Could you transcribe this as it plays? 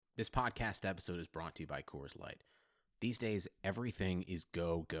This podcast episode is brought to you by Coors Light. These days, everything is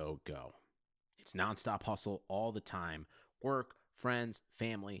go, go, go. It's nonstop hustle all the time. Work, friends,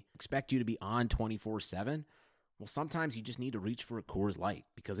 family expect you to be on 24/7. Well, sometimes you just need to reach for a Coors Light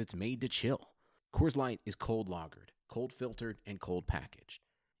because it's made to chill. Coors Light is cold lagered, cold filtered, and cold packaged.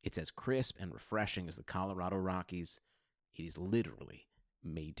 It's as crisp and refreshing as the Colorado Rockies. It is literally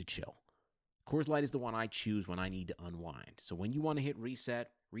made to chill. Coors Light is the one I choose when I need to unwind. So when you want to hit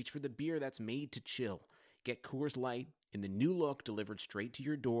reset, reach for the beer that's made to chill. Get Coors Light in the new look delivered straight to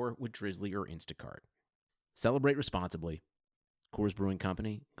your door with Drizzly or Instacart. Celebrate responsibly. Coors Brewing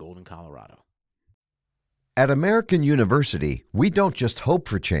Company, Golden, Colorado. At American University, we don't just hope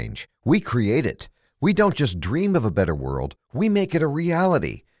for change, we create it. We don't just dream of a better world, we make it a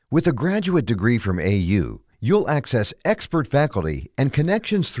reality. With a graduate degree from AU, you'll access expert faculty and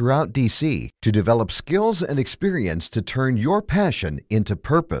connections throughout DC to develop skills and experience to turn your passion into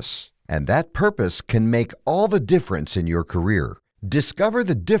purpose. And that purpose can make all the difference in your career. Discover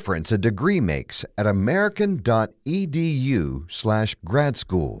the difference a degree makes at american.edu/grad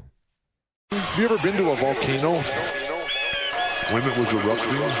school. Have you ever been to a volcano when it was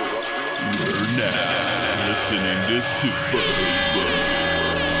erupting? You're now listening to Super Hoopers.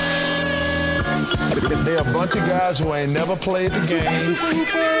 They're a bunch of guys who ain't never played the game.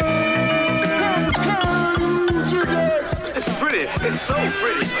 It's pretty. It's so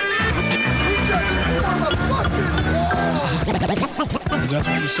pretty. We just won a fucking war. That's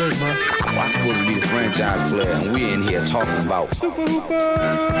what you said, bro. I'm supposed to be the franchise player, and we're in here talking about Super Hoopers.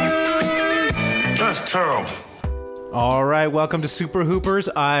 That's terrible. All right, welcome to Super Hoopers.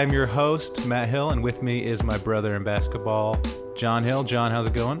 I'm your host, Matt Hill, and with me is my brother in basketball, John Hill. John, how's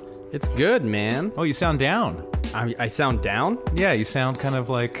it going? It's good, man. Oh, you sound down. I sound down? Yeah, you sound kind of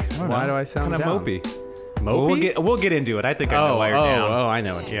like, Why do I sound kind of down? mopey. Mopey? We'll get into it. I think I know why you're down. Oh, I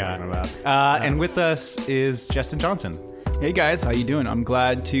know what you're talking about. And with us is Justin Johnson. Hey guys, how you doing? I'm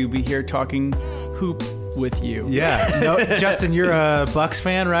glad to be here talking hoop with you. Yeah. No, Justin, you're a Bucks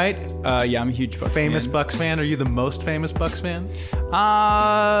fan, right? Yeah, I'm a huge Bucks Famous fan. Bucks fan. Are you the most famous Bucks fan?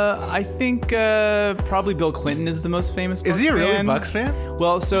 I think probably Bill Clinton is the most famous Bucks Is he a really fan. Bucks fan?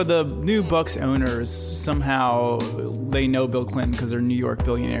 Well, so the new Bucks owners, somehow they know Bill Clinton because they're New York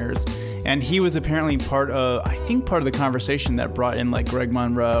billionaires. And he was apparently part of the conversation that brought in like Greg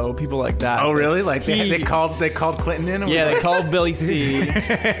Monroe, people like that. Oh, So really? Like they called Clinton in? Yeah, they called Billy C.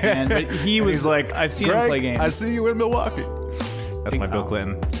 But he was He's like, I've seen Greg, him play games. I see you in Milwaukee. That's my Bill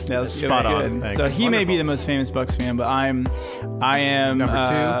Clinton. That was Spot on. good. Thanks. So he may be Wonderful. the most famous Bucks fan, but I am Number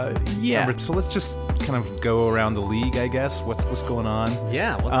two? Yeah. So let's just kind of go around the league, I guess. What's going on?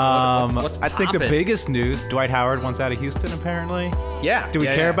 Yeah, what's I think the poppin'? biggest news, Dwight Howard wants out of Houston, apparently. Yeah. Do we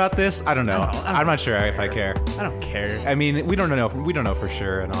care about this? I don't know. I don't- I'm not sure if I care. I don't care. I mean, we don't know for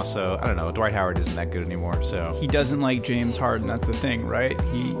sure, and also, I don't know, Dwight Howard isn't that good anymore, so. He doesn't like James Harden. That's the thing, right?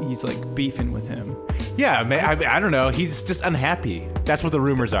 He's like beefing with him. Yeah, I don't know. He's just unhappy. That's what the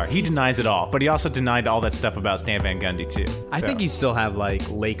rumors are. He denies it all, but he also denied all that stuff about Stan Van Gundy, too. I So. think you still have like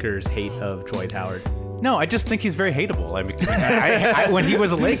Lakers hate of Dwight Howard. No, I just think he's very hateable. I mean, when he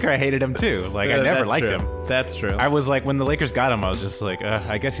was a Laker, I hated him too. Like, I never liked him. That's true. I was like, when the Lakers got him, I was just like,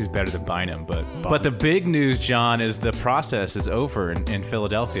 I guess he's better than Bynum. But the big news, John, is the process is over in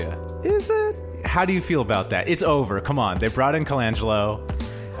Philadelphia. Is it? How do you feel about that? It's over. Come on. They brought in Colangelo.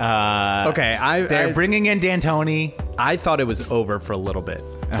 Okay, They're bringing in D'Antoni. I thought it was over for a little bit.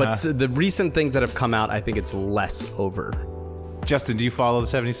 But the recent things that have come out, I think it's less over. Justin, do you follow the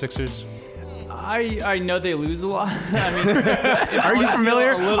 76ers? I know they lose a lot. I mean, Are you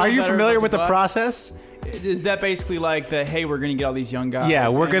familiar? Are you familiar with the Bucks. process? Is that basically like the hey, we're going to get all these young guys? Yeah,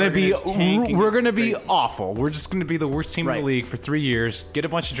 we're and gonna be just tank and we're get gonna be great- awful. We're just gonna be the worst team in Right. the league for 3 years. Get a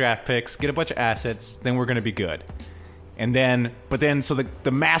bunch of draft picks, get a bunch of assets, then we're gonna be good. And then, so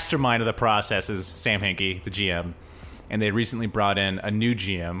the mastermind of the process is Sam Hinkie, the GM, and they recently brought in a new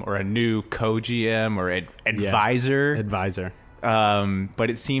GM or a new co-GM or advisor. Advisor. But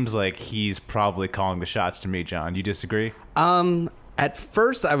it seems like he's probably calling the shots to me, John. You disagree? At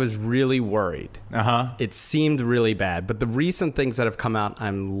first, I was really worried. Uh-huh. It seemed really bad. But the recent things that have come out,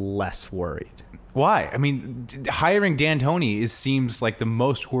 I'm less worried. Why? I mean, hiring D'Antoni seems like the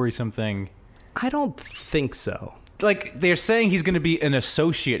most worrisome thing. I don't think so. Like, they're saying he's going to be an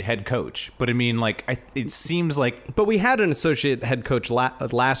associate head coach, but I mean, like, it seems like... But we had an associate head coach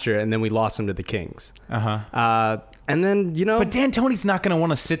last year, and then we lost him to the Kings. And then, But D'Antoni's not going to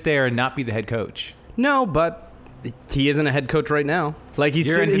want to sit there and not be the head coach. No, but he isn't a head coach right now. Like, he's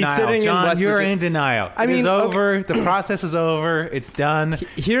You're in denial. he's sitting John, in West you're Virginia. in denial. I mean, it's over. okay. The process is over. It's done.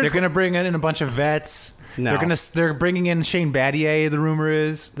 Here's They're going to bring in a bunch of vets. No. They're bringing in Shane Battier. The rumor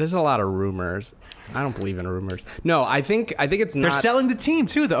is There's a lot of rumors. I don't believe in rumors. No, I think it's not. they're selling the team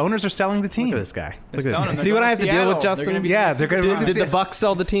too. The owners are selling the team. Look at this guy. Look at this selling guy. him. See They're what I going have to to deal with, Seattle. Justin? They're gonna be Yeah, they're going to. Did the Bucks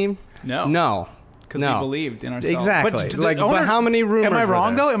sell the team? No. No. Because No. we believed in ourselves. Exactly. the Like, owner- but how many rumors? Am I were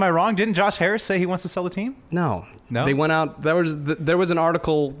wrong there? though? Am I wrong? Didn't Josh Harris say he wants to sell the team? No. No? They went out. There was an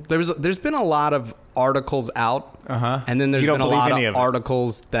article. There's been a lot of articles out. And then there's You don't been a believe lot any of of it?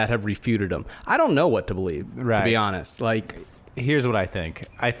 articles that have refuted them. I don't know what to believe, to Right. be honest. Like, Here's what I think.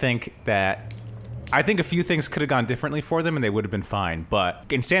 I think a few things could have gone differently for them, and they would have been fine. But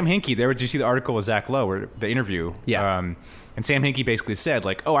in Sam Hinkie, did you see the article with Zach Lowe, or the interview? Yeah. And Sam Hinkie basically said,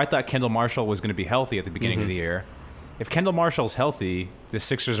 like, I thought Kendall Marshall was going to be healthy at the beginning of the year. If Kendall Marshall's healthy, the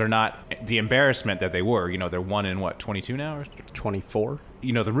Sixers are not the embarrassment that they were. They're 1 in 22 now? 24.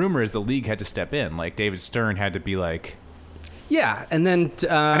 The rumor is the league had to step in. Like, David Stern had to be like... Yeah, and then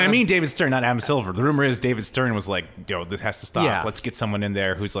and I mean David Stern, not Adam Silver. The rumor is David Stern was like, this has to stop. Yeah. Let's get someone in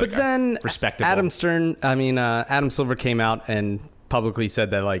there who's like but then respectable. Adam Silver came out and publicly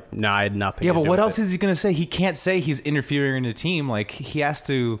said that, like, no, I had nothing. Yeah, to but do what with else it. is he going to say? He can't say he's interfering in the team. Like, he has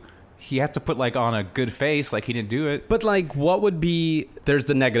to put, like, on a good face, like he didn't do it. But, like, what would be? There's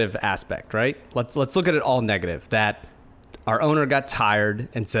the negative aspect, right? Let's look at it all negative. That our owner got tired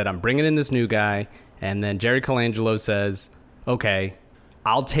and said, "I'm bringing in this new guy," and then Jerry Colangelo says, "Okay,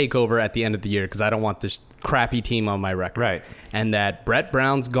 I'll take over at the end of the year because I don't want this crappy team on my record." Right. And that Brett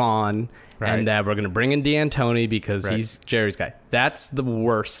Brown's gone, Right. and that we're going to bring in D'Antoni because Right. he's Jerry's guy. That's the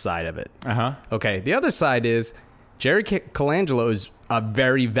worst side of it. Uh-huh. Okay, the other side is Jerry Colangelo is a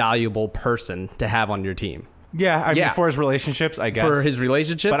very valuable person to have on your team. Yeah, I Yeah. mean, for his relationships, I guess. For his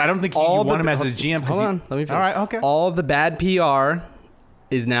relationships. But I don't think you want him as a GM. 'cause Hold on, let me finish. All right, okay. All the bad PR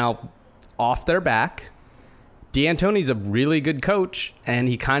is now off their back. D'Antoni's a really good coach, and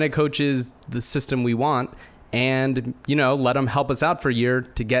he kind of coaches the system we want. And, let him help us out for a year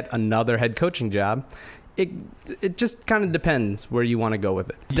to get another head coaching job. It just kind of depends where you want to go with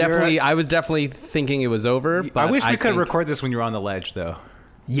it. I was definitely thinking it was over. But I wish we could think- record this when you're on the ledge, though.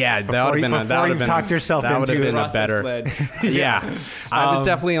 Yeah, that would have been before you talked yourself that would have into been it. a better. Yeah, I was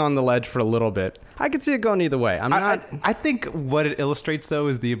definitely on the ledge for a little bit. I could see it going either way. I'm not. I think what it illustrates, though,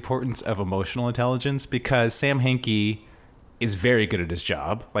 is the importance of emotional intelligence, because Sam Hinkie is very good at his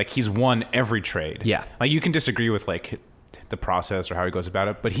job. Like, he's won every trade. Yeah. Like, you can disagree with, like, the process or how he goes about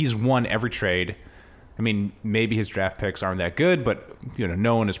it, but he's won every trade. I mean, maybe his draft picks aren't that good, but,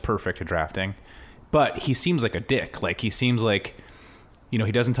 no one is perfect at drafting. But he seems like a dick. Like, he seems like, he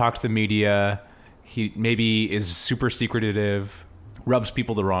doesn't talk to the media. He maybe is super secretive, rubs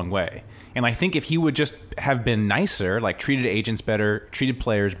people the wrong way. And I think if he would just have been nicer, like treated agents better, treated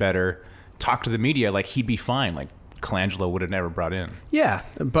players better, talked to the media, like, he'd be fine. Like, Colangelo would have never brought in. Yeah,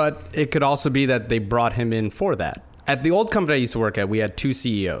 but it could also be that they brought him in for that. At the old company I used to work at, we had two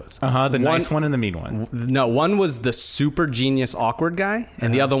CEOs. The nice one and the mean one. No, one was the super genius awkward guy,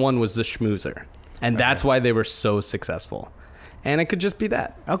 and the other one was the schmoozer. And that's why they were so successful. And it could just be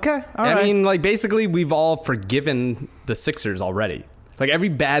that. Okay, all I right. mean, like, basically, we've all forgiven the Sixers already. Like, every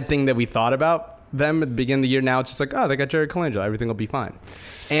bad thing that we thought about them at the beginning of the year, now it's just like, oh, they got Jerry Colangelo. Everything will be fine.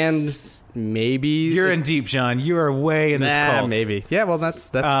 And maybe... You're in deep, John. You are way in this cult. Maybe. Yeah, well,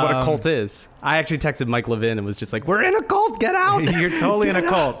 that's what a cult is. I actually texted Mike Levin and was just like, we're in a cult. Get out. You're totally in a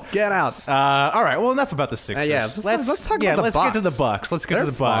cult. Get out. All right. Well, enough about the Sixers. Yeah, let's talk about the let's get to the Bucks. Let's get They're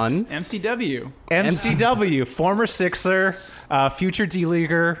to the Bucks. fun. MCW. MCW, former Sixer, future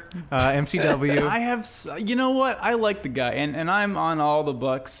D-leaguer, MCW. I have, you know what? I like the guy, and I'm on all the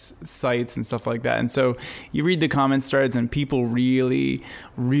Bucks sites and stuff like that. And so you read the comment threads, and people really,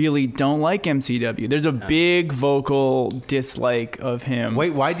 really don't like MCW. There's a big vocal dislike of him.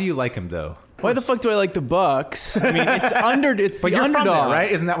 Wait, why do you like him though? Why the fuck do I like the Bucks? I mean, it's But the you're underdog, from there, right?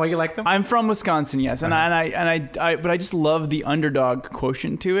 Isn't that why you like them? I'm from Wisconsin, yes, and but I just love the underdog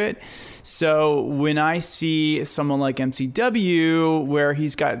quotient to it. So when I see someone like MCW, where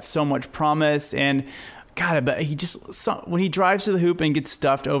he's got so much promise, and God, I bet when he drives to the hoop and gets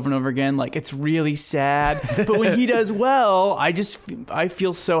stuffed over and over again, like, it's really sad. But when he does well, I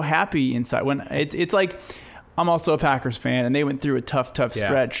feel so happy inside. When it's like, I'm also a Packers fan, and they went through a tough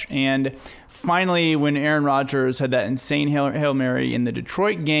stretch. And finally, when Aaron Rodgers had that insane Hail Mary in the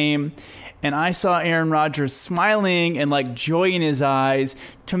Detroit game, and I saw Aaron Rodgers smiling and, like, joy in his eyes,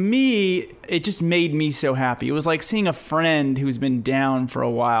 to me, it just made me so happy. It was like seeing a friend who's been down for a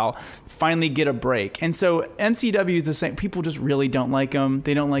while finally get a break. And so MCW is the same. People just really don't like him.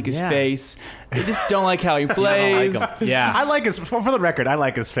 They don't like his face. They just don't like how he plays. Yeah. I like his, for the record, I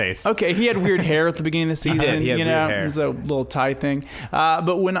like his face. Okay, he had weird hair at the beginning of the season. He had weird hair. It was a little tie thing.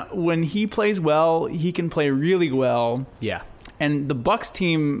 But when he plays plays well, he can play really well. Yeah. And the Bucks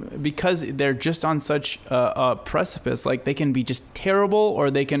team, because they're just on such a precipice, like they can be just terrible or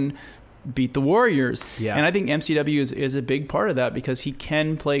they can beat the Warriors. Yeah. And I think MCW is a big part of that because he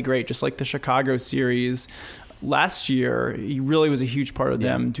can play great, just like the Chicago series last year. He really was a huge part of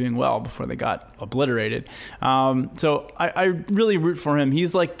them doing well before they got obliterated. So I really root for him.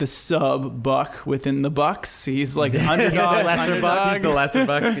 He's like the sub Buck within the Bucks. He's like the underdog. lesser Buck. He's the lesser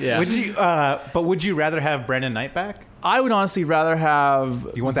Buck. Yeah. Would you rather have Brandon Knight back? I would honestly rather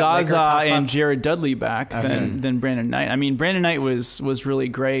have You want that Laker Zaza top and up? Jared Dudley back than Brandon Knight. I mean, Brandon Knight was really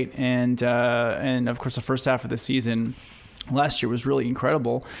great, and of course the first half of the season last year was really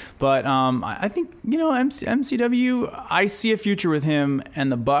incredible. But I think, MCW, I see a future with him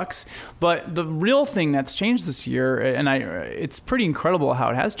and the Bucks. But the real thing that's changed this year, and it's pretty incredible how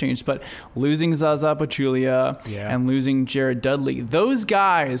it has changed, but losing Zaza Pachulia and losing Jared Dudley, those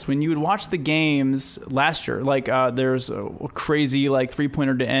guys, when you would watch the games last year, like there's a crazy like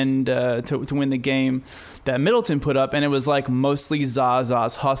 3-pointer to end to win the game that Middleton put up, and it was like mostly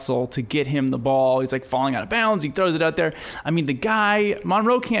Zaza's hustle to get him the ball. He's like falling out of bounds. He throws it out there. I mean, the guy,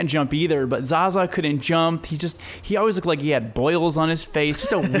 Monroe can't jump either, but Zaza couldn't jump. He always looked like he had boils on his face.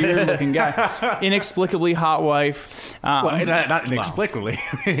 Just a weird looking guy. Inexplicably hot wife. Well, not inexplicably.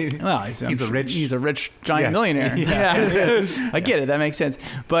 Well, he's a rich giant millionaire. Yeah. I get it. That makes sense.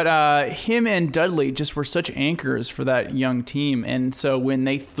 But him and Dudley just were such anchors for that young team. And so when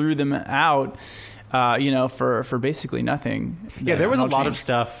they threw them out, for basically nothing. Yeah, there was a lot of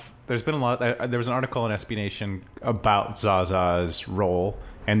stuff. There's been a lot. There was an article in SB Nation about Zaza's role,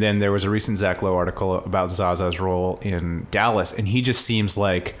 and then there was a recent Zach Lowe article about Zaza's role in Dallas, and he just seems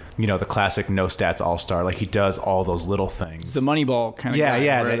like the classic no stats all-star. Like he does all those little things. It's the Moneyball kind of guy.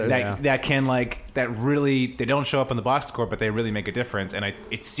 Yeah, that can that really, they don't show up on the box score, but they really make a difference. And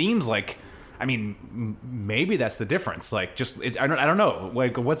it seems like, I mean, maybe that's the difference. Like, I don't know.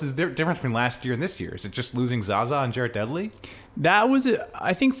 Like, what's the difference between last year and this year? Is it just losing Zaza and Jared Dudley? That was,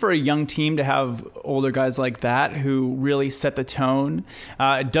 I think, for a young team to have older guys like that who really set the tone.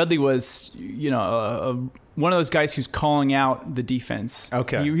 Dudley was, one of those guys who's calling out the defense.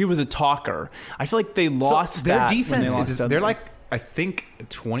 Okay, he was a talker. I feel like they lost their that defense. when they lost They're like, I think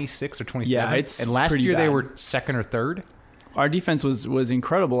 26 or 27. Yeah, it's and last year bad. They were second or third. Our defense was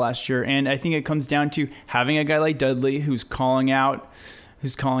incredible last year, and I think it comes down to having a guy like Dudley who's calling out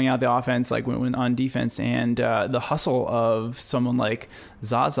the offense, like when on defense, and the hustle of someone like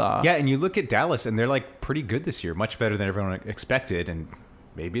Zaza. Yeah, and you look at Dallas, and they're like pretty good this year, much better than everyone expected, and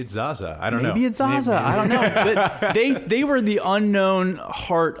maybe it's Zaza. I don't know. Maybe it's Zaza. I don't know. But they were the unknown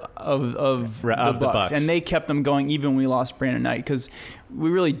heart of the Bucks, and they kept them going even when we lost Brandon Knight, because we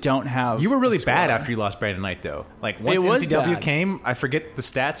really don't have. You were really bad after you lost Brandon Knight, though. Like once MCW came, I forget the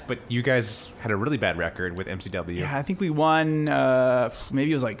stats, but you guys had a really bad record with MCW. Yeah, I think we won.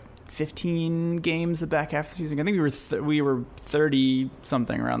 Maybe it was like 15 games the back half of the season. I think we were 30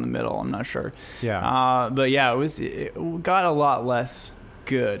 something around the middle. I'm not sure. Yeah. But yeah, it got a lot less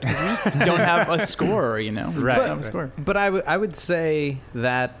good. We just don't have a score, Right. Don't have a score. But I would say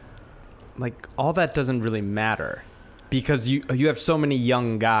that like all that doesn't really matter, because you have so many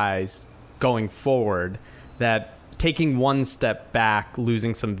young guys going forward that taking one step back,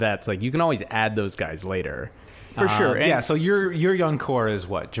 losing some vets, like you can always add those guys later. For sure. And so your young core is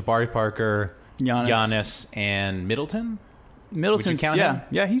what? Jabari Parker, Giannis, and Middleton? Middleton's, count him?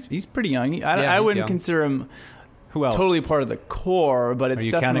 Yeah, he's pretty young. I he's wouldn't young. consider him Who else? totally part of the core, but it's Are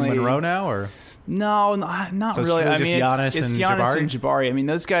you definitely counting Monroe now, or? No, not So it's really. really I just mean, Giannis it's and Giannis Jabari? and Jabari. I mean,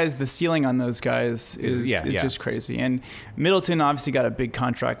 those guys, the ceiling on those guys is just crazy. And Middleton obviously got a big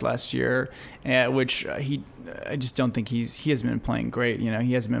contract last year, which I just don't think he hasn't been playing great.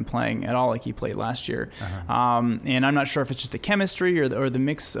 He hasn't been playing at all like he played last year. And I'm not sure if it's just the chemistry or the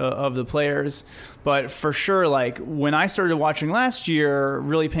mix of the players, but for sure, like when I started watching last year,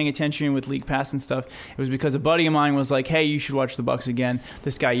 really paying attention with League Pass and stuff, it was because a buddy of mine was like, "Hey, you should watch the Bucks again.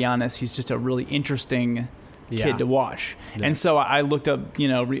 This guy Giannis, he's just a really interesting kid to watch." Yeah. And so I looked up,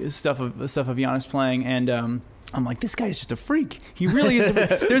 stuff of Giannis playing, and I'm like, this guy is just a freak. He really is.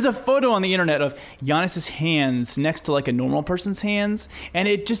 There's a photo on the internet of Giannis's hands next to like a normal person's hands, and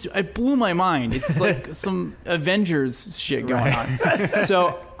it blew my mind. It's like some Avengers shit going on.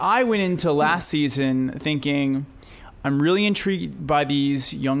 So I went into last season thinking, I'm really intrigued by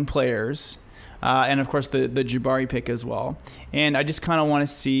these young players. And of course the Jabari pick as well. And I just kind of want to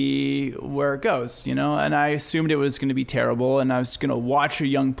see where it goes, and I assumed it was going to be terrible, and I was going to watch a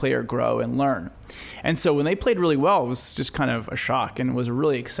young player grow and learn. And so when they played really well, it was just kind of a shock, and it was a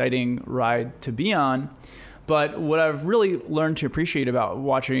really exciting ride to be on. But what I've really learned to appreciate about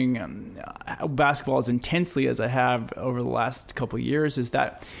watching basketball as intensely as I have over the last couple of years is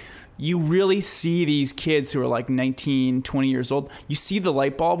that you really see these kids who are like 19, 20 years old. You see the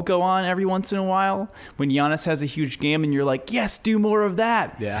light bulb go on every once in a while when Giannis has a huge game and you're like, yes, do more of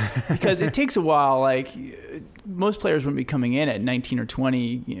that. Yeah. Because it takes a while. Like most players wouldn't be coming in at 19 or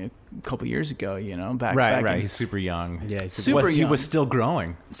 20, a couple years ago, back Right. in, He's super young. Yeah, He was still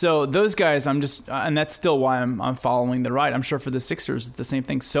growing. So those guys, and that's still why I'm following the ride. I'm sure for the Sixers, it's the same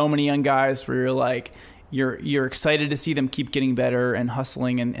thing. So many young guys where you're like, you're excited to see them keep getting better and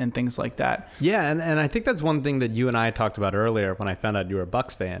hustling and things like that. Yeah, and I think that's one thing that you and I talked about earlier when I found out you were a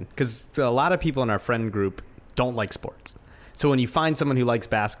Bucks fan, because a lot of people in our friend group don't like sports. So when you find someone who likes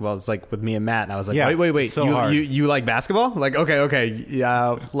basketball, it's like with me and Matt, and I was like, wait, so hard. you like basketball? Like, okay,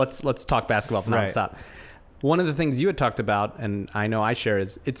 yeah, let's talk basketball nonstop. Right. One of the things you had talked about, and I know I share,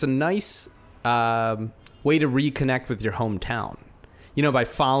 is it's a nice way to reconnect with your hometown. By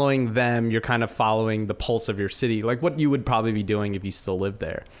following them, you're kind of following the pulse of your city, like what you would probably be doing if you still lived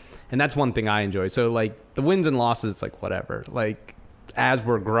there. And that's one thing I enjoy. So like the wins and losses, like whatever, like as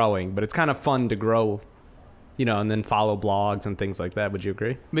we're growing, but it's kind of fun to grow, and then follow blogs and things like that. Would you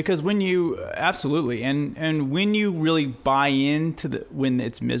agree? Because when you, absolutely. And when you really buy into when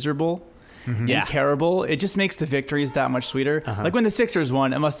it's miserable and terrible, it just makes the victories that much sweeter. Uh-huh. Like when the Sixers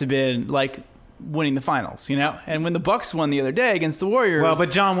won, it must have been like winning the finals, and when the Bucks won the other day against the Warriors. Well,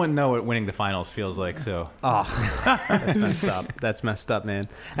 but John wouldn't know what winning the finals feels like, so. Oh, that's messed up. That's messed up, man.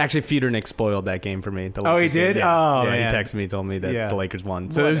 Actually, Feeder Nick spoiled that game for me. He did? Yeah. Oh, yeah, man. He texted me, told me that the Lakers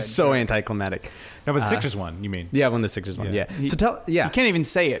won. So it was so anticlimactic. No, but the Sixers won, you mean? Yeah, when the Sixers won, yeah. He can't even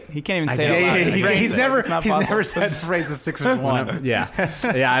say it. He can't even say it. He's never said the phrase the Sixers won. Yeah,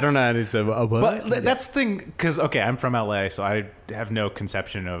 I don't know. It's but that's the thing, because, okay, I'm from LA, so I have no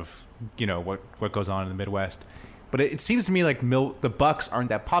conception of what goes on in the Midwest, but it seems to me like the Bucks aren't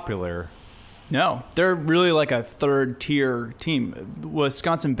that popular. No, they're really like a third tier team.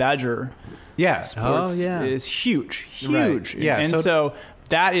 Wisconsin Badger, sports is huge. Right. Yeah, and so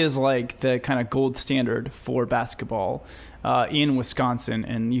that is like the kind of gold standard for basketball in Wisconsin,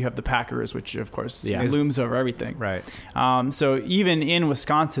 and you have the Packers, which of course looms over everything. Right. So even in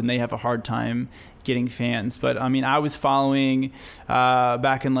Wisconsin, they have a hard time getting fans. But I mean, I was following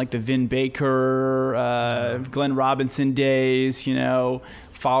back in like the Vin Baker, Glenn Robinson days,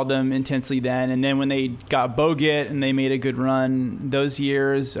 followed them intensely then. And then when they got Bogut and they made a good run those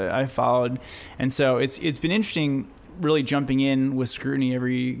years, I followed. And so it's been interesting really jumping in with scrutiny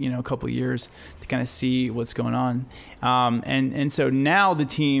every couple of years to kind of see what's going on. And so now the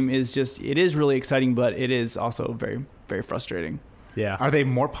team is it is really exciting, but it is also very, very frustrating. Yeah. Are they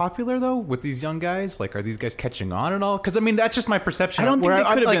more popular, though, with these young guys? Like, are these guys catching on at all? Because, I mean, that's just my perception. I don't think they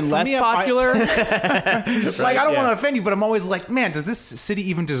could have been less popular. I don't want to offend you, but I'm always like, man, does this city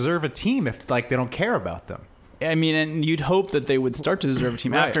even deserve a team if, they don't care about them? I mean, and you'd hope that they would start to deserve a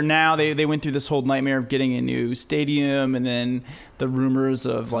team. Right. After now, they went through this whole nightmare of getting a new stadium, and then the rumors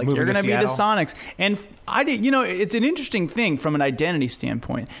of moving you're going to be the Seattle. Sonics. And I did, it's an interesting thing from an identity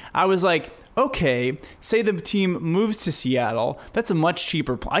standpoint. I was like, okay, say the team moves to Seattle. That's a much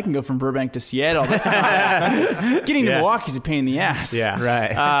cheaper. I can go from Burbank to Seattle. That's getting to Milwaukee's a pain in the ass. Yeah,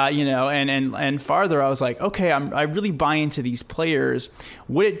 right. And farther, I was like, okay, I really buy into these players.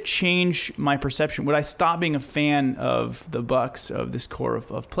 Would it change my perception? Would I stop being a fan of the Bucks, of this core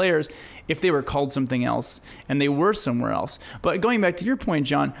of players, if they were called something else and they were somewhere else? But going back to your point,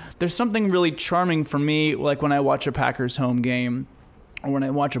 John, there's something really charming for me, like when I watch a Packers home game, or when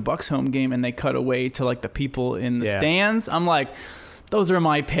I watch a Bucks home game and they cut away to the people in the stands, I'm like, those are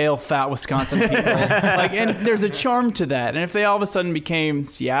my pale, fat Wisconsin people. And there's a charm to that. And if they all of a sudden became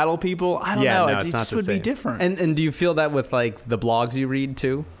Seattle people, I don't know. It just would be different. And do you feel that with the blogs you read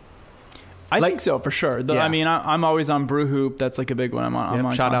too? I think so, for sure. I mean, I'm always on Brew Hoop. That's a big one. I'm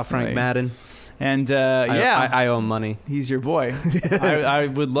on shout constantly. out Frank Madden. And I owe him money. He's your boy. I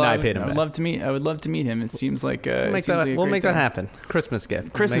would love. I paid him. I would love to meet. I would love to meet him. It seems like we'll make that happen. Christmas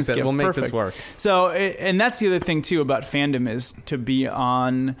gift. We'll make this work. So, and that's the other thing too about fandom is to be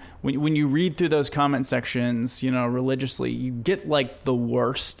on when you read through those comment sections, religiously, you get the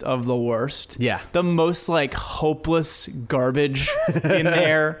worst of the worst. Yeah. The most hopeless garbage in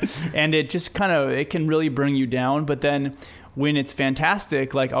there, and it just it can really bring you down. But then, when it's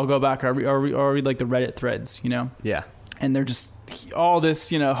fantastic, I'll go back or read the Reddit threads, Yeah. And they're just all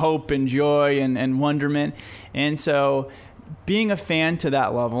this, hope and joy and wonderment. And so being a fan to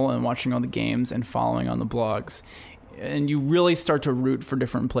that level and watching all the games and following on the blogs, and you really start to root for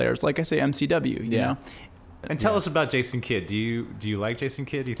different players. Like I say, MCW, you know? And tell us about Jason Kidd. Do you like Jason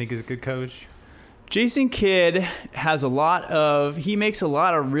Kidd? Do you think he's a good coach? Jason Kidd has he makes a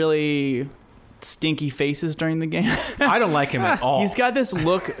lot of really stinky faces during the game. I don't like him at all. He's got this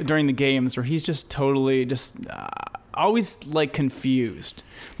look during the games where he's just totally always like confused.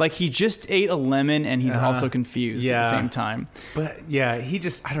 Like he just ate a lemon and he's also confused at the same time. But yeah, he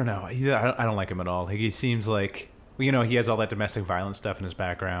just, I don't know. I don't like him at all. Like, he seems like, he has all that domestic violence stuff in his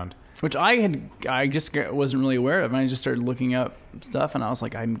background. Which I just wasn't really aware of. And I just started looking up stuff and I was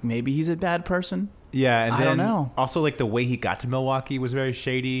like, maybe he's a bad person. Yeah, and I don't know. Also, like, the way he got to Milwaukee was very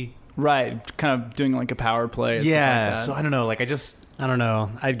shady. Right, kind of doing like a power play. Yeah, so I don't know. Like, I don't know.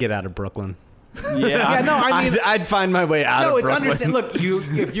 I'd get out of Brooklyn. Yeah, no, I mean, I'd find my way out of Brooklyn. No, it's understand. Look,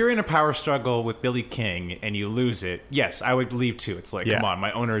 if you're in a power struggle with Billy King and you lose it, yes, I would leave too. It's like, come on,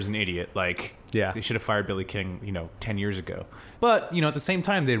 my owner is an idiot. Like, they should have fired Billy King, 10 years ago. But, at the same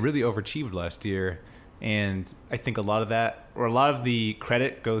time, they really overachieved last year. And I think a lot of the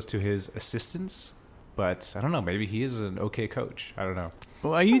credit goes to his assistants. But I don't know, maybe he is an okay coach. I don't know.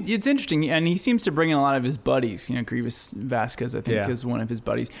 Well, it's interesting, and he seems to bring in a lot of his buddies. Grievous Vasquez, I think, is one of his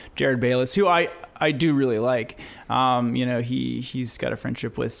buddies. Jared Bayless, who I do really like. He's got a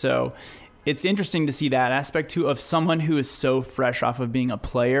friendship with. So it's interesting to see that aspect too of someone who is so fresh off of being a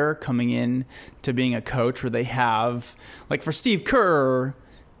player coming in to being a coach, where they have, like for Steve Kerr,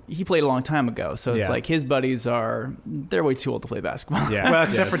 he played a long time ago, so it's like his buddies they're way too old to play basketball. Yeah. Well,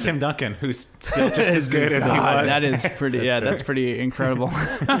 except for Tim Duncan, who's still just as good as he was. That is pretty. That's pretty incredible.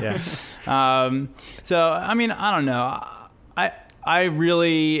 So I mean, I don't know. I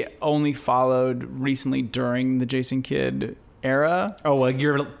really only followed recently during the Jason Kidd era. Oh, well,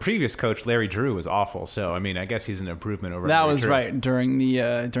 your previous coach, Larry Drew, was awful. So, I mean, I guess he's an improvement over that. Larry Was Drew. Right during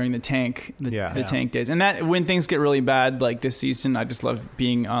the tank, the tank days. And that when things get really bad, like this season, I just love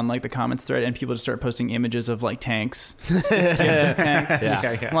being on like the comments thread and people just start posting images of like tanks.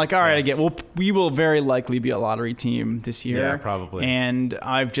 I'm like, all right, I get. Well, we will very likely be a lottery team this year. Yeah, probably. And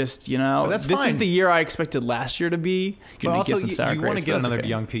I've just, this fine. is the year I expected last year to be. But also, get some you want to get another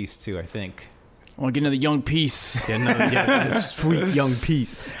young piece too, I think. I want to get another young piece. Sweet young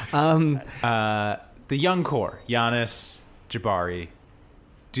piece. The young core, Giannis, Jabari.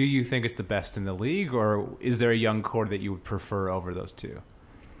 Do you think it's the best in the league, or is there a young core that you would prefer over those two?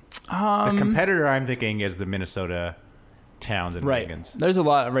 The competitor I'm thinking is the Minnesota Towns and Wiggins. There's a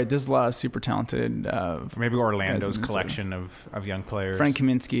lot. Right, there's a lot of super talented. Maybe Orlando's collection of young players. Frank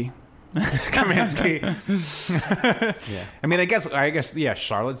Kaminsky. Kaminsky. I mean, I guess,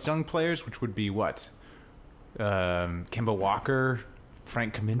 Charlotte's young players, which would be what? Kemba Walker,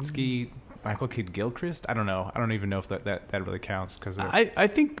 Frank Kaminsky, Michael Kidd-Gilchrist. I don't know. I don't even know if that really counts. Because I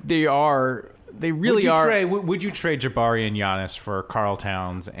think they are. They really are. Would you trade Jabari and Giannis for Karl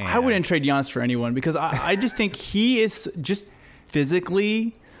Towns? And I wouldn't trade Giannis for anyone because I just think he is just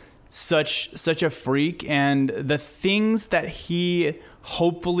physically such a freak, and the things that he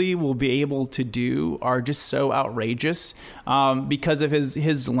hopefully will be able to do are just so outrageous because of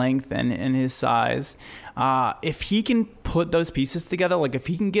his length and his size. If he can put those pieces together, like if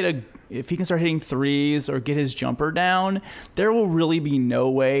he can start hitting threes or get his jumper down, there will really be no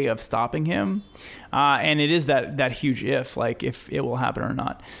way of stopping him. And it is that huge like if it will happen or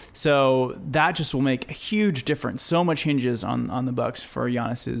not. So that just will make a huge difference. So much hinges on the Bucks for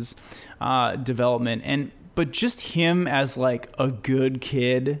Giannis's development. But just him as like a good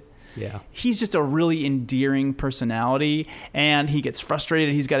kid. Yeah. He's just a really endearing personality, and he gets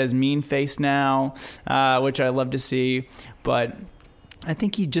frustrated. He's got his mean face now, which I love to see. But I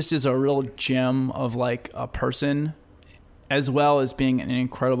think he just is a real gem of like a person, as well as being an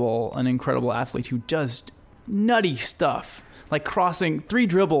incredible athlete who does nutty stuff, like crossing 3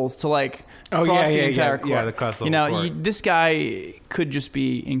 dribbles to like cross the entire court. Yeah, the cross the whole court. This guy could just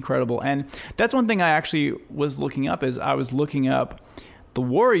be incredible. And that's one thing I actually was looking up is I was looking up the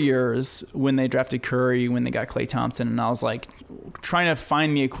Warriors when they drafted Curry, when they got Klay Thompson, and I was like trying to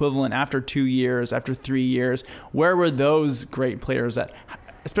find the equivalent after 2 years, after 3 years. Where were those great players at?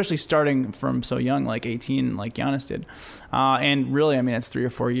 Especially starting from so young, like 18, like Giannis did. And really, I mean, it's 3 or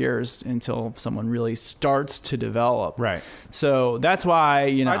 4 years until someone really starts to develop. Right. So that's why,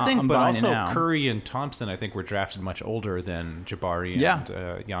 I think, I'm but buying also it now. Curry and Thompson, I think, were drafted much older than Jabari and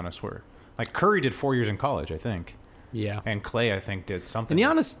Giannis were. Like Curry did 4 years in college, I think. Yeah. And Klay, I think, did something.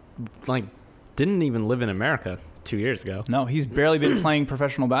 And Giannis, didn't even live in America 2 years ago. No, he's barely been playing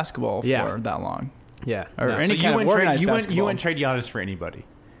professional basketball for that long. Yeah. Or any kind of organized basketball. You wouldn't trade Giannis for anybody.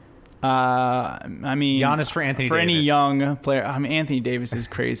 I mean, Giannis for Anthony Davis. any young player. I mean, Anthony Davis is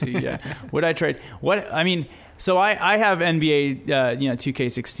crazy. Yeah. Would I trade? What? I mean, So I have NBA,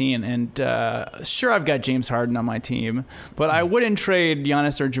 2K16, and sure, I've got James Harden on my team, but I wouldn't trade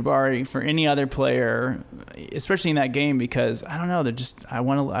Giannis or Jabari for any other player, especially in that game, because I don't know. They're just I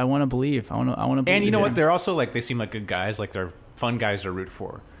want to believe. I want to believe. And you know the what? team. They're also like they seem like good guys. Like they're fun guys to root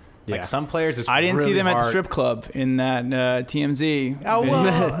for. Yeah. Like some players, it's I didn't really see them at the hard. strip club in that TMZ. Oh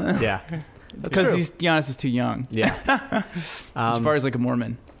well, Yeah. because true. Giannis is too young. Yeah. Jabari's like a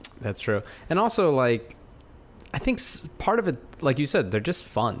Mormon. That's true. And also, like, I think part of it, like you said, they're just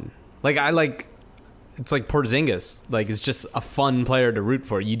fun. Like, it's like Porzingis. Like, it's just a fun player to root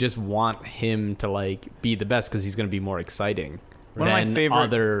for. You just want him to, like, be the best because he's going to be more exciting One of my than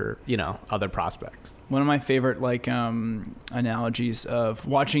favorite- other prospects. One of my favorite analogies of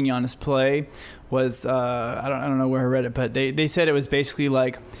watching Giannis play was I don't know where I read it, but they said it was basically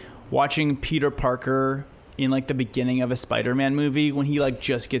like watching Peter Parker in like the beginning of a Spider-Man movie when he like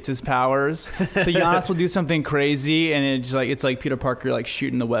just gets his powers. So Giannis will do something crazy and it's like Peter Parker like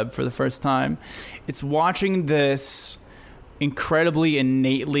shooting the web for the first time. It's watching this incredibly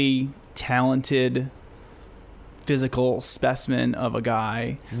innately talented physical specimen of a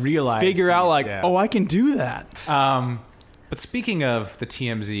guy figure out like, oh, I can do that. But speaking of the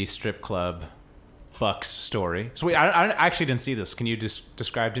TMZ strip club Bucks story, so wait, I actually didn't see this. Can you just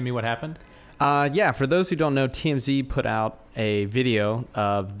describe to me what happened? Yeah, for those who don't know, TMZ put out a video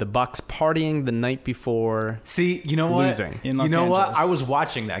of the Bucks partying the night before. See, you know what? Losing. In Los you know what? Angeles. I was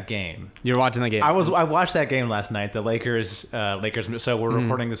watching that game. You're watching the game. I watched that game last night. The Lakers. So we're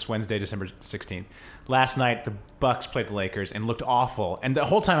recording this Wednesday, December 16th. Last night, the Bucks played the Lakers and looked awful. And the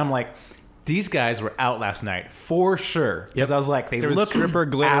whole time, I'm like, these guys were out last night for sure. Because I was like, they There was look stripper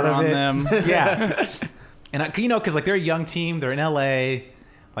glitter out of on it. them. Yeah, and because like they're a young team, they're in LA.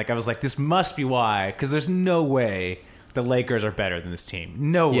 Like I was like, this must be why. Because there's no way the Lakers are better than this team.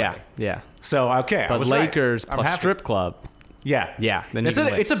 No way. Yeah. So okay, I But was right. Lakers I'm plus happy. strip club. Yeah, Yeah, then It's you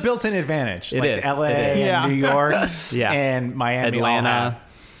can win. it's a built-in advantage. It like is. LA, It is. and New York, Yeah. and Miami, all Atlanta. have.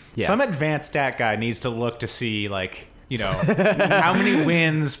 Yeah. Some advanced stat guy needs to look to see how many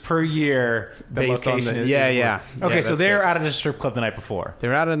wins per year the Based on location the- is. yeah, is yeah. worth. Yeah, Okay, so that's they're good. out of the strip club the night before,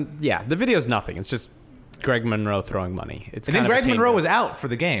 They're out of the video's nothing. It's just Greg Monroe throwing money. It's and then kind of Greg a tame Monroe bit. was out for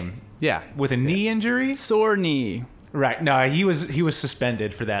the game yeah with a knee injury. Sore knee. Right? No, he was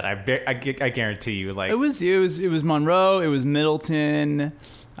suspended for that. I guarantee you. Like It was Monroe. It was Middleton.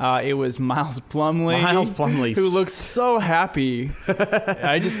 It was Miles Plumlee. Miles Plumlee. who looks so happy.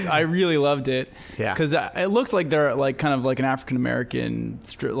 I really loved it. Yeah. because it looks like they're like kind of like an African American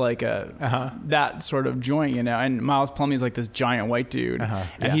that sort of joint, And Miles Plumlee is like this giant white dude,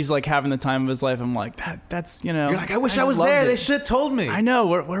 and he's like having the time of his life. I'm like that's you're like, I wish I just was loved there. it. They should have told me. I know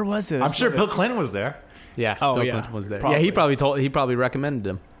where was it? I'm sure Bill Clinton was there. yeah. Oh, Bill yeah. Clinton was there. Probably. Yeah, he probably recommended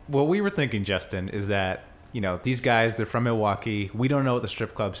him. What we were thinking, Justin, is that these guys, they're from Milwaukee. We don't know what the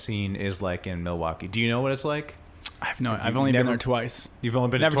strip club scene is like in Milwaukee. Do you know what it's like? I've only been there twice. You've only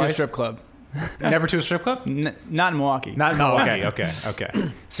been Never twice? to a strip club. Never to a strip club? Not in Milwaukee. Not in Milwaukee. Okay.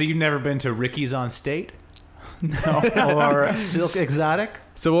 So you've never been to Ricky's on State? No. Or Silk Exotic?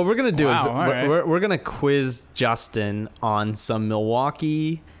 So what we're gonna do Wow, is all right. we're gonna quiz Justin on some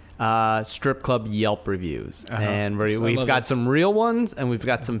Milwaukee strip club Yelp reviews, and we've love got it. some real ones and we've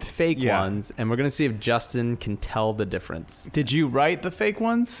got some fake Yeah. ones, and we're gonna see if Justin can tell the difference. Did you write the fake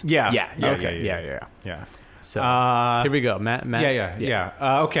ones? Yeah. Okay. Yeah. So Uh, here we go, Matt. Yeah.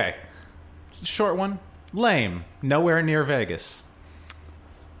 Okay. Short one. Lame. Nowhere near Vegas.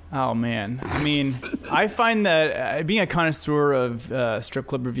 Oh man, I mean, I find that being a connoisseur of strip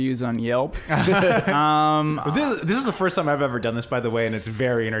club reviews on Yelp, This is the first time I've ever done this, by the way, and it's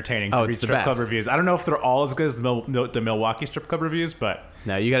very entertaining to Oh, read it's the strip club best. reviews. I don't know if they're all as good as the Milwaukee strip club reviews, but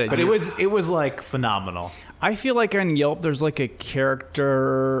No, you got it. but it was like phenomenal. I feel like on Yelp there's like a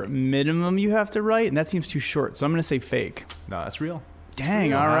character minimum you have to write, and that seems too short. So I'm gonna say fake. No, that's real.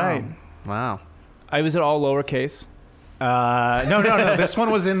 Dang, all right. Wow. Was it all lowercase? No. This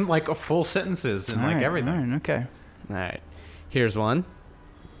one was in like full sentences and All like right, everything. all right, okay. All right. Here's one.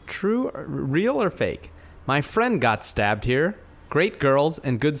 Real or fake? My friend got stabbed here. Great girls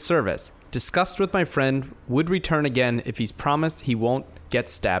and good service. Discussed with my friend. Would return again if he's promised he won't get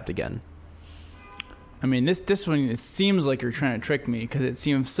stabbed again. I mean, this one, it seems like you're trying to trick me because it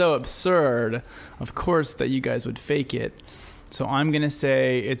seems so absurd, of course, that you guys would fake it. So I'm going to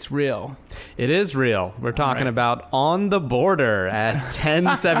say it's real. It is real. We're talking right. about On the Border at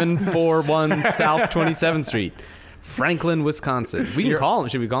 10741 South 27th Street, Franklin, Wisconsin. We can call him.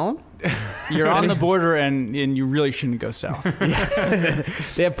 Should we call him? You're on the border and you really shouldn't go south.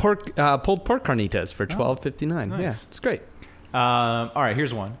 They have pulled pork carnitas for $12.59. Yeah, it's great. All right,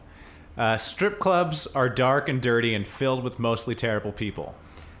 here's one. Strip clubs are dark and dirty and filled with mostly terrible people.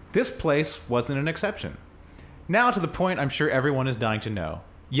 This place wasn't an exception. Now to the point I'm sure everyone is dying to know.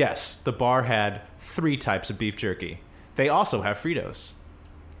 Yes, the bar had 3 types of beef jerky. They also have Fritos.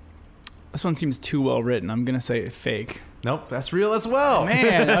 This one seems too well written. I'm going to say fake. Nope, that's real as well.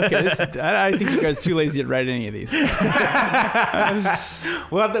 Man, okay. I think you guys are too lazy to write any of these.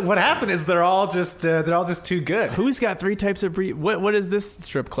 Well, what happened is they're all just too good. Who's got 3 types of brief? What is this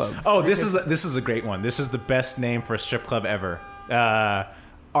strip club? Oh, this is a great one. This is the best name for a strip club ever.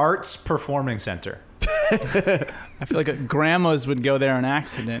 Arts Performing Center. I feel like grandmas would go there on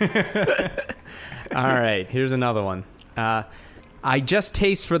accident. All right, here's another one. I just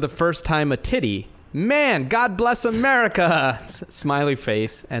taste for the first time a titty. Man, God bless America! Smiley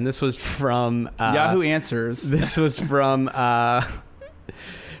face. And this was from... Yahoo Answers. This was from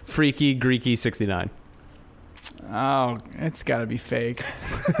Freaky Greeky 69. Oh, it's got to be fake.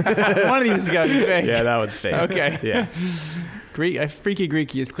 One of these has got to be fake. Yeah, that one's fake. Okay. Yeah. Freaky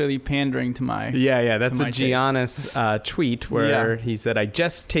Greeky is clearly pandering to my... Yeah, that's a taste. Giannis tweet where he said, I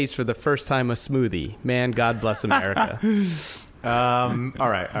just taste for the first time a smoothie. Man, God bless America. All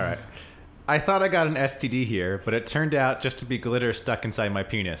right. I thought I got an STD here, but it turned out just to be glitter stuck inside my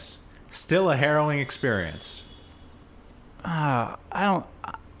penis. Still a harrowing experience. I don't...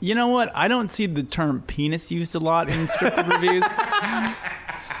 You know what? I don't see the term penis used a lot in strip club reviews.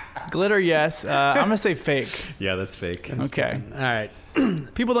 Glitter, yes. I'm going to say fake. Yeah, that's fake. Okay. All right.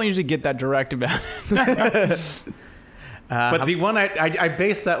 People don't usually get that direct about it. But the one I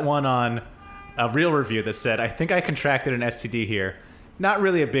based that one on a real review that said, I think I contracted an STD here. Not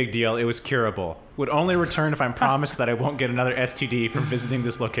really a big deal. It was curable. Would only return if I'm promised that I won't get another STD from visiting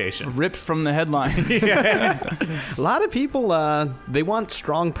this location. Ripped from the headlines. A lot of people, they want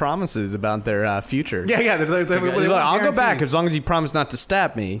strong promises about their future. Yeah. I'll go back as long as you promise not to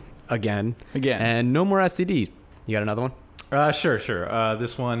stab me again. And no more STDs. You got another one? Sure.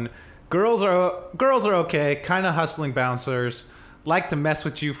 This one. Girls are okay. Kind of hustling bouncers. Like to mess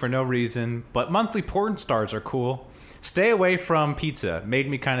with you for no reason. But monthly porn stars are cool. Stay away from pizza. Made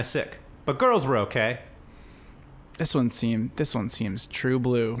me kind of sick. But girls were okay. This one seems true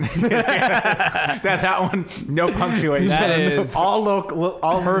blue. that one, no punctuation. That is all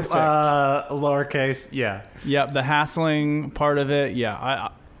perfect. Lowercase. Yeah. Yep, the hassling part of it. Yeah,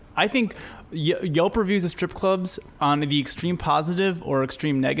 I think Yelp reviews of strip clubs on the extreme positive or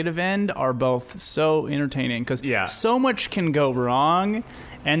extreme negative end are both so entertaining because so much can go wrong.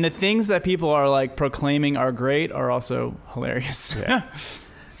 And the things that people are like proclaiming are great are also hilarious. Yeah.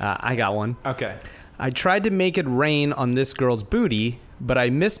 I got one. Okay. I tried to make it rain on this girl's booty, but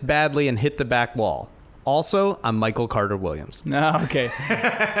I missed badly and hit the back wall. Also, I'm Michael Carter Williams. No, okay.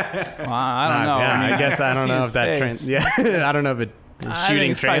 Well, I don't know. Yeah, I mean, I guess I don't know if that I don't know if it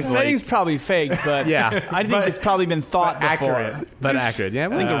shooting translates. I think it's probably fake, but I think it's probably been thought before. Accurate. Yeah,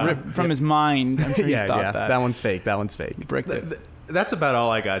 I think it ripped from his mind. I'm sure he's thought that. That one's fake. He bricked it. That's about all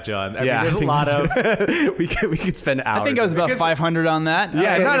I got, John. I mean, I there's a lot of... we could spend hours. I think I was about 500 on that.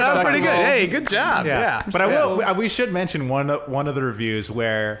 Yeah, that was pretty good. Hey, good job. Yeah. But we should mention one of the reviews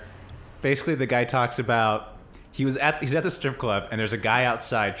where basically the guy talks about he's at the strip club and there's a guy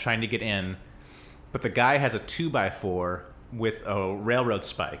outside trying to get in, but the guy has a 2x4 with a railroad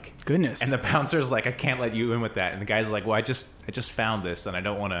spike. Goodness. And the bouncer's like, I can't let you in with that. And the guy's like, well, I just found this and I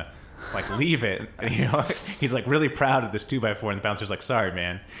don't want to leave it. And, he's like really proud of this 2x4 and the bouncer's like, sorry,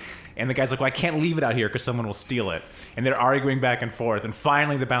 man. And the guy's like, well, I can't leave it out here because someone will steal it. And they're arguing back and forth. And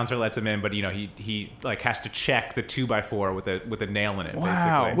finally the bouncer lets him in, but he like has to check the 2x4 with a nail in it.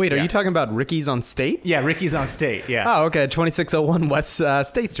 Wow. Basically. Wait, are you talking about Ricky's on State? Yeah, Ricky's on State. Yeah. Oh, okay. 2601 West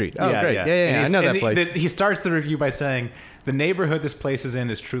State Street. Oh, great. Yeah. I know that place. He starts the review by saying, the neighborhood this place is in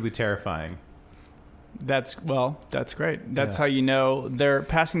is truly terrifying. That's great. That's how you know they're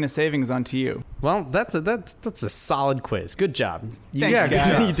passing the savings on to you. Well, that's a solid quiz. Good job. Thanks,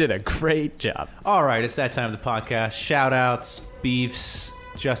 guys. You did a great job. All right, it's that time of the podcast. Shout outs, beefs,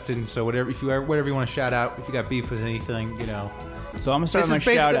 Justin. So whatever you want to shout out, if you got beef with anything, So I'm gonna start this my is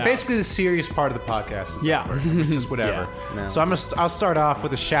shout out. basically the serious part of the podcast. Is just whatever. No. So I'll start off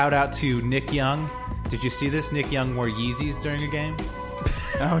with a shout out to Nick Young. Did you see this? Nick Young wore Yeezys during a game.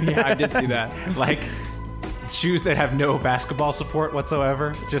 Oh yeah, I did see that. Like shoes that have no basketball support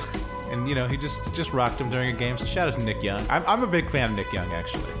whatsoever. He just rocked them during a game. So shout out to Nick Young. I'm a big fan of Nick Young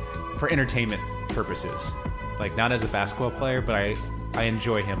actually, for entertainment purposes. Like not as a basketball player, but I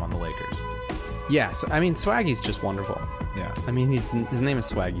enjoy him on the Lakers. Yes, I mean Swaggy's just wonderful. Yeah, I mean his name is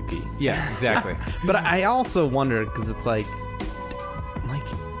Swaggy P. Yeah, exactly. But I also wonder because it's like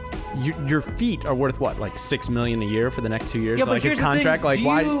your feet are worth what, like $6 million a year for the next 2 years? Yeah, but like here's his contract. the thing.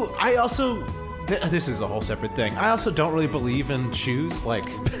 Like why? I also. This is a whole separate thing. I also don't really believe in shoes. Like,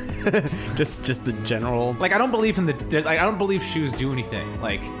 just the general. like I don't believe in I don't believe shoes do anything.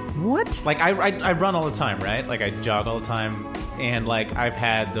 Like what? Like I run all the time, right? Like I jog all the time, and like I've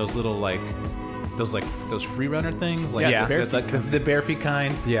had those little those free runner things, like the bare feet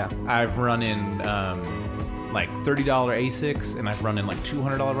kind. Yeah, I've run in like $30 Asics, and I've run in like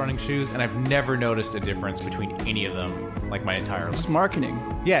 $200 running shoes, and I've never noticed a difference between any of them, like my entire life. Just marketing.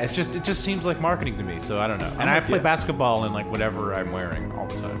 Yeah, it just seems like marketing to me. So I don't know. And I play basketball in like whatever I'm wearing all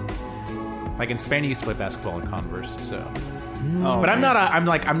the time. Like in Spain, I used to play basketball in Converse. So, but I'm not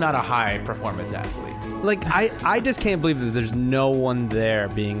a high performance athlete. Like I just can't believe that there's no one there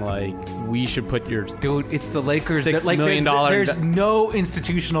being like, we should put your dude. It's the Lakers. $6 million. There's no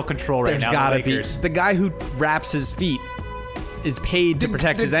institutional control right now. There's gotta be. The guy who wraps his feet is paid to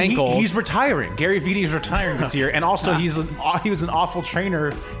protect his ankles. He's retiring. Gary Vitti is retiring this year, and also he was an awful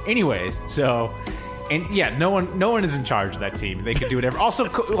trainer, anyways. So, and yeah, no one is in charge of that team. They could do whatever. Also,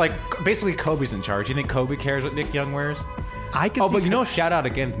 like basically, Kobe's in charge. You think Kobe cares what Nick Young wears? But shout out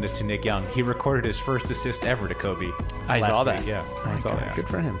again to Nick Young. He recorded his first assist ever to Kobe. I saw that. Yeah, I saw that. Good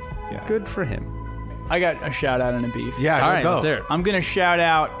for him. Yeah. Good for him. I got a shout out and a beef. Yeah, all right, let's hear it. I'm gonna shout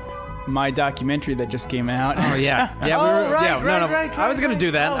out my documentary that just came out. Oh yeah, right. I was gonna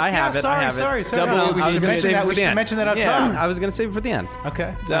do that. I have it. Sorry. I was gonna save it for the end. Mention that up top. I was gonna save it for the end.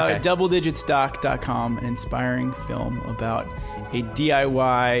 Okay. So doubledigitsdoc.com, an inspiring film about a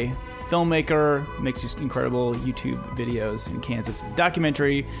DIY filmmaker, makes these incredible YouTube videos in Kansas. It's a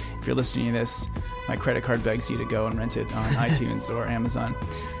documentary. If you're listening to this, my credit card begs you to go and rent it on iTunes or Amazon.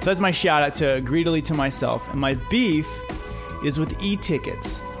 So that's my shout out to greedily to myself. And my beef is with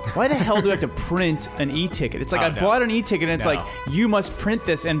e-tickets. Why the hell do I have to print an e-ticket? It's like I bought an e-ticket and it's like, you must print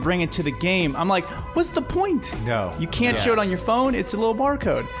this and bring it to the game. I'm like, what's the point? No. You can't show it on your phone. It's a little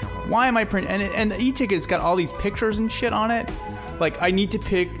barcode. Why am I printing? And the e-ticket's got all these pictures and shit on it. Like, I need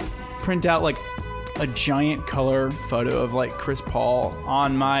to print out like a giant color photo of like Chris Paul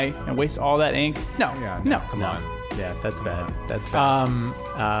on and waste all that ink. No, come on. Yeah, that's bad. That's bad.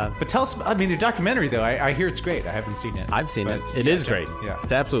 But tell us, I mean, the documentary though, I hear it's great. I haven't seen it. I've seen it. It is great. Yeah,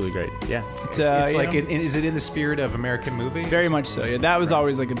 it's absolutely great. Yeah, it's like, is it in the spirit of American movie? Very much so. Yeah, that was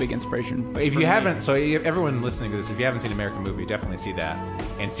always like a big inspiration. If you haven't, everyone listening to this, if you haven't seen American Movie, definitely see that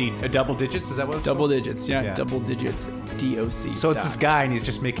and see Double Digits. Is that what it's Double called? Digits? Yeah, Double Digits. DOC. So it's this guy, and he's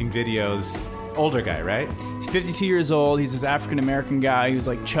just making videos. Older guy, right? He's 52 years old. He's this African-American guy who's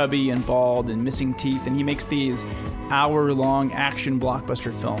like chubby and bald and missing teeth, and he makes these hour-long action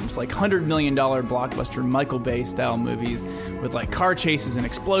blockbuster films, like $100 million blockbuster Michael Bay style movies with like car chases and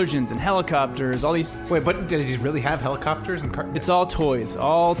explosions and helicopters, all these. Wait, but did he really have helicopters and cars? It's all toys,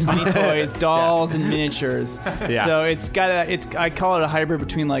 all tiny toys, dolls and miniatures. Yeah. So I call it a hybrid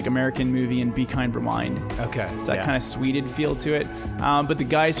between like American Movie and Be Kind Rewind. Okay. It's that kind of sweeted feel to it. But the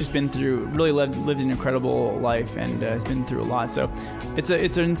guy's just been through, really lived an incredible life and has been through a lot. So it's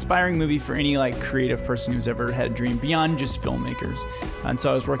an inspiring movie for any like creative person who's ever had a dream beyond just filmmakers. And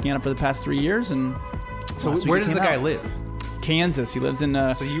so I was working on it for the past 3 years. And so where does the guy live? Kansas. He lives in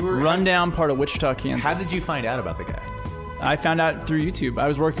a rundown part of Wichita, Kansas. How did you find out about the guy? I found out through YouTube. I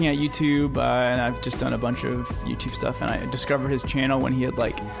was working at YouTube, and I've just done a bunch of YouTube stuff, and I discovered his channel when he had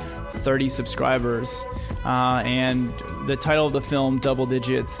like 30 subscribers. And the title of the film, Double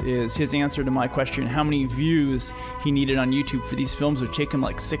Digits, is his answer to my question, how many views he needed on YouTube for these films, which take him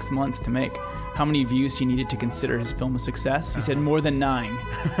like 6 months to make. How many views he needed to consider his film a success. He said more than 9.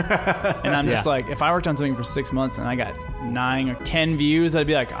 And I'm just like, if I worked on something for 6 months and I got 9 or 10 views, I'd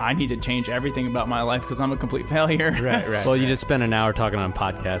be like, I need to change everything about my life because I'm a complete failure. Right. Well, you just spent an hour talking on a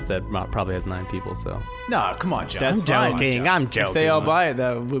podcast that probably has 9 people, so. No, come on, John. I'm joking. If they all buy it,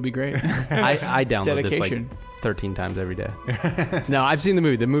 that would be great. I download this like 13 times every day. No, I've seen the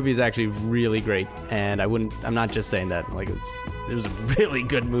movie. The movie is actually really great, and I'm not just saying that. Like, it was a really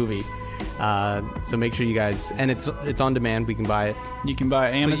good movie. So make sure you guys, and it's on demand. We can buy it. You can buy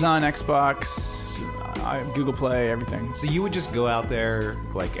it Amazon, Xbox, Google Play, everything. So you would just go out there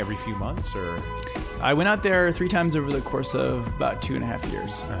like every few months, or? I went out there 3 times over the course of about 2.5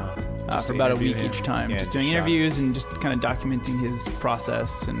 years. For about a week each time. Just doing interviews and just kind of documenting his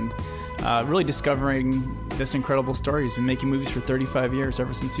process and really discovering this incredible story. He's been making movies for 35 years,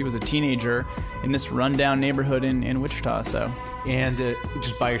 ever since he was a teenager in this rundown neighborhood in Wichita. So, and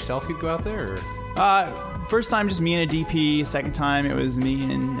just by yourself you'd go out there? Or? First time just me and a DP. Second time it was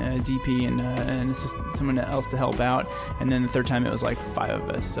me and a DP and an assistant, someone else to help out. And then the third time it was like 5 of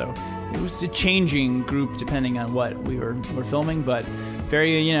us. So it was a changing group depending on what we were filming. But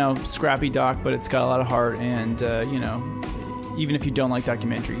very, scrappy doc, but it's got a lot of heart, and even if you don't like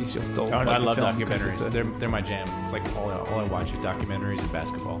documentaries, you'll still. I love the film documentaries. They're my jam. It's like all I watch is documentaries and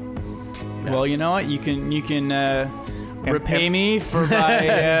basketball. Yeah. Well, you know what? You can repay me for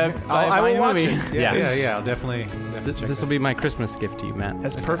I will watch it. Yeah. I'll definitely this will be my Christmas gift to you, Matt.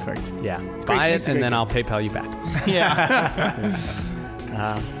 That's perfect. Yeah, buy it and then I'll PayPal you back. Yeah.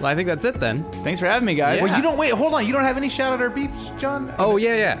 Well, I think that's it then. Thanks for having me, guys. Yeah. Well, you don't wait. Hold on. You don't have any shout out or beef, John? Oh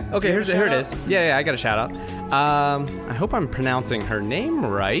yeah. Okay, here it is. Yeah, I got a shout out. I hope I'm pronouncing her name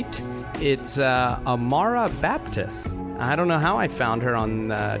right. It's Amara Baptist. I don't know how I found her on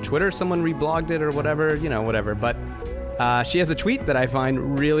Twitter. Someone reblogged it or whatever. Whatever. But she has a tweet that I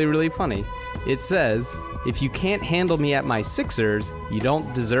find really, really funny. It says, "If you can't handle me at my Sixers, you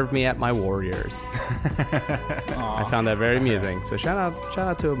don't deserve me at my Warriors." I found that very amusing. So shout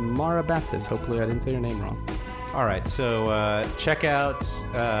out to Mara Baptist. Hopefully I didn't say your name wrong. All right, so check out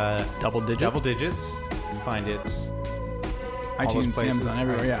Double Digits. Double Digits. Find it. iTunes, Amazon,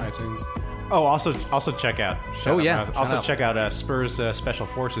 everywhere. Yeah. iTunes. Oh, also check out. Check out Spurs Special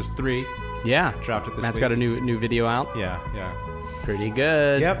Forces 3. Yeah, dropped it this Matt's week. got a new video out. Yeah. Pretty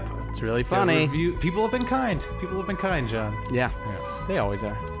good. Yep. It's really funny. People have been kind. John. Yeah. They always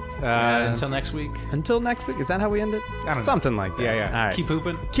are. Until next week. Is that how we end it? I don't know. Something like that. Yeah. All right. Keep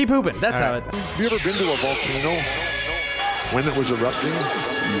hooping. That's how it. Have you ever been to a volcano when it was erupting?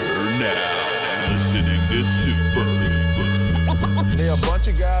 You're now listening to Super Hooper. They're a bunch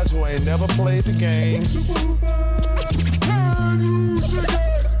of guys who ain't never played the game.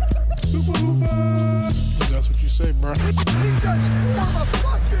 That's what you say, bro. We just form a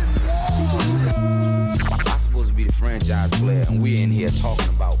fucking wall. I'm supposed to be the franchise player, and we're in here talking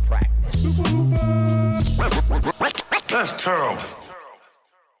about practice. That's terrible.